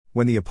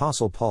When the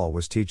Apostle Paul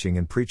was teaching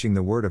and preaching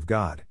the Word of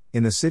God,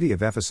 in the city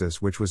of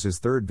Ephesus, which was his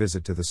third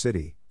visit to the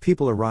city,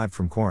 people arrived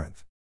from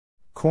Corinth.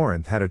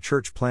 Corinth had a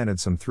church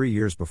planted some 3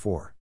 years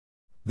before.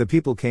 The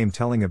people came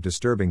telling of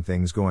disturbing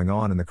things going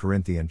on in the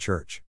Corinthian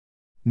church.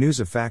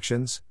 News of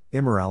factions,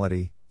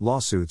 immorality,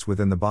 lawsuits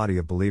within the body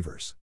of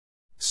believers.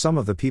 Some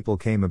of the people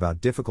came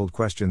about difficult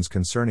questions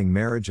concerning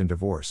marriage and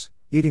divorce,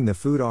 eating the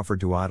food offered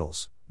to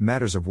idols,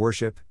 matters of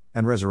worship,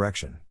 and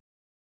resurrection.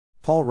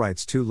 Paul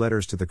writes 2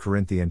 letters to the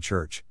Corinthian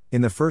church.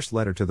 In the first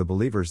letter to the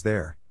believers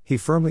there, he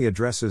firmly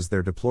addresses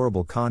their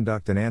deplorable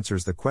conduct and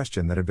answers the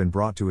question that had been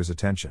brought to his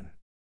attention.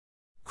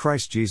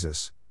 Christ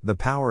Jesus, the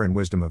power and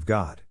wisdom of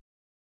God.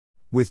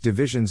 With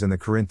divisions in the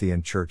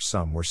Corinthian church,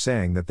 some were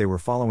saying that they were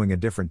following a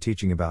different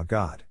teaching about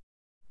God.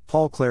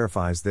 Paul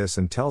clarifies this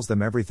and tells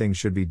them everything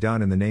should be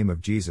done in the name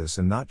of Jesus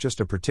and not just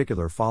a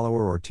particular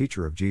follower or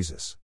teacher of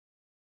Jesus.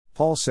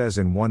 Paul says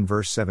in 1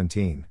 verse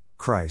 17,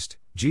 Christ,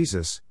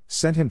 Jesus,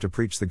 sent him to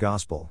preach the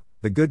gospel,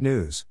 the good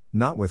news,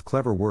 not with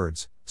clever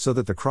words, so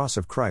that the cross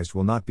of Christ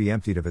will not be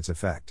emptied of its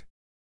effect.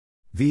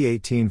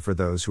 V18 For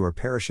those who are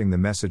perishing the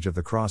message of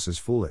the cross is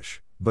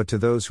foolish, but to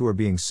those who are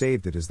being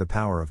saved it is the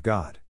power of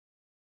God.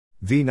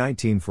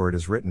 V19 For it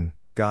is written,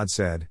 God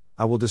said,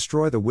 I will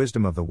destroy the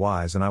wisdom of the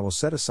wise and I will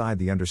set aside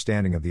the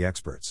understanding of the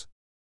experts.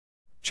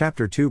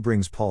 Chapter 2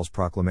 brings Paul's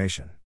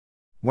proclamation.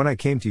 When I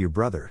came to you,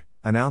 brother,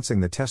 announcing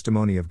the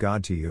testimony of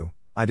God to you,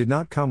 I did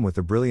not come with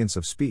the brilliance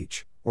of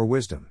speech, or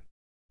wisdom.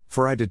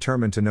 For I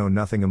determined to know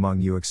nothing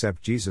among you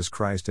except Jesus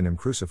Christ and Him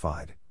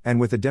crucified, and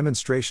with the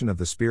demonstration of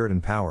the Spirit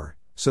and power,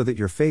 so that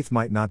your faith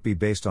might not be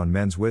based on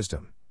men's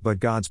wisdom,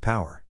 but God's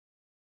power.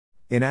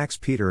 In Acts,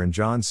 Peter and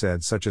John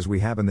said, Such as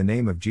we have in the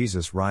name of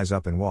Jesus, rise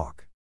up and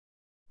walk.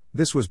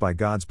 This was by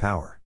God's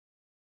power.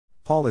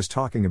 Paul is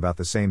talking about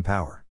the same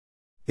power.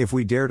 If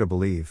we dare to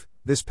believe,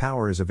 this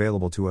power is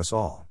available to us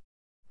all.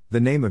 The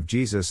name of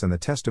Jesus and the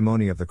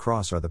testimony of the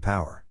cross are the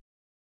power.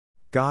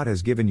 God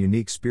has given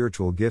unique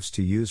spiritual gifts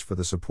to use for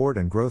the support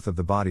and growth of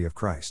the body of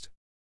Christ.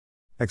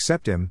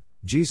 Accept Him,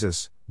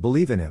 Jesus,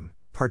 believe in Him,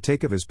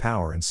 partake of His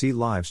power and see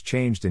lives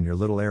changed in your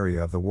little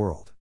area of the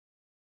world.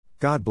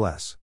 God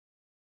bless.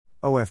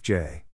 OFJ